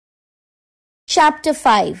Chapter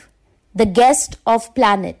 5 The Guest of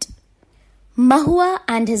Planet. Mahua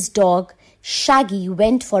and his dog Shaggy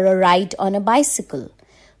went for a ride on a bicycle.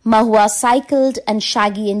 Mahua cycled and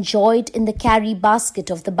Shaggy enjoyed in the carry basket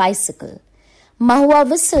of the bicycle. Mahua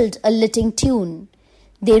whistled a little tune.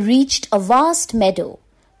 They reached a vast meadow.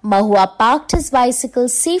 Mahua parked his bicycle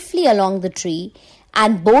safely along the tree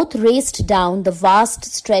and both raced down the vast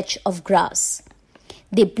stretch of grass.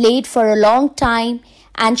 They played for a long time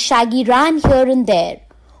and Shaggy ran here and there.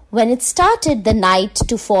 When it started the night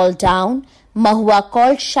to fall down, Mahua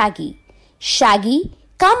called Shaggy. "Shaggy,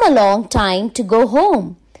 come along, time to go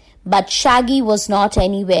home." But Shaggy was not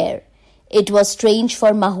anywhere. It was strange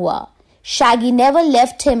for Mahua. Shaggy never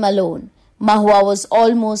left him alone. Mahua was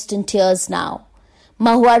almost in tears now.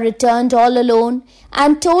 Mahua returned all alone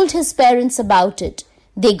and told his parents about it.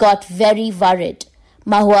 They got very worried.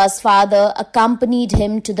 Mahua's father accompanied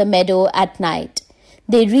him to the meadow at night.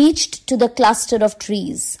 They reached to the cluster of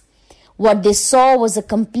trees. What they saw was a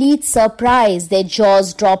complete surprise. Their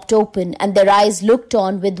jaws dropped open and their eyes looked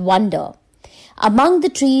on with wonder. Among the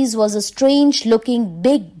trees was a strange-looking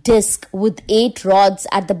big disc with 8 rods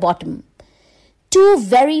at the bottom. 2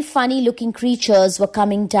 very funny-looking creatures were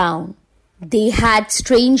coming down. They had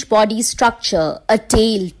strange body structure, a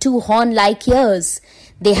tail, 2 horn-like ears.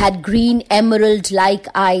 They had green emerald-like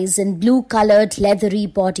eyes and blue-colored leathery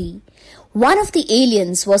body. One of the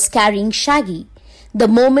aliens was carrying Shaggy. The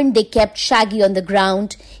moment they kept Shaggy on the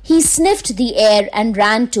ground, he sniffed the air and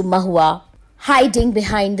ran to Mahua, hiding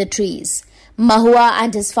behind the trees. Mahua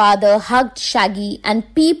and his father hugged Shaggy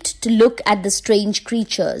and peeped to look at the strange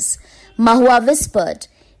creatures. Mahua whispered,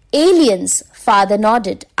 "Aliens," Father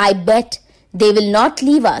nodded. "I bet they will not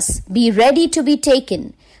leave us. Be ready to be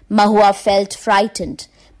taken." Mahua felt frightened,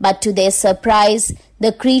 but to their surprise,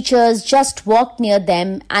 the creatures just walked near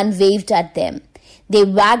them and waved at them. They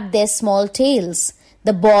wagged their small tails.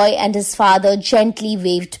 The boy and his father gently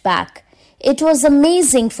waved back. It was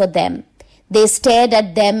amazing for them. They stared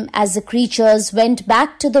at them as the creatures went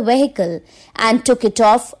back to the vehicle and took it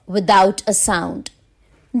off without a sound.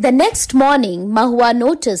 The next morning, Mahua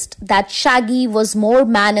noticed that Shaggy was more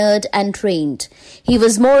mannered and trained. He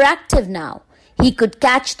was more active now. He could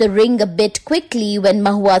catch the ring a bit quickly when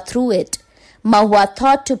Mahua threw it. Mahua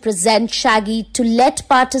thought to present Shaggy to let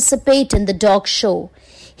participate in the dog show.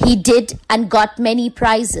 He did and got many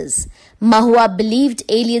prizes. Mahua believed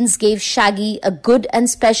aliens gave Shaggy a good and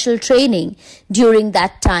special training during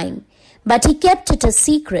that time. But he kept it a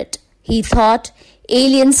secret. He thought,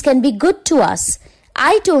 aliens can be good to us.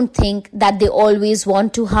 I don't think that they always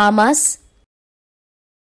want to harm us.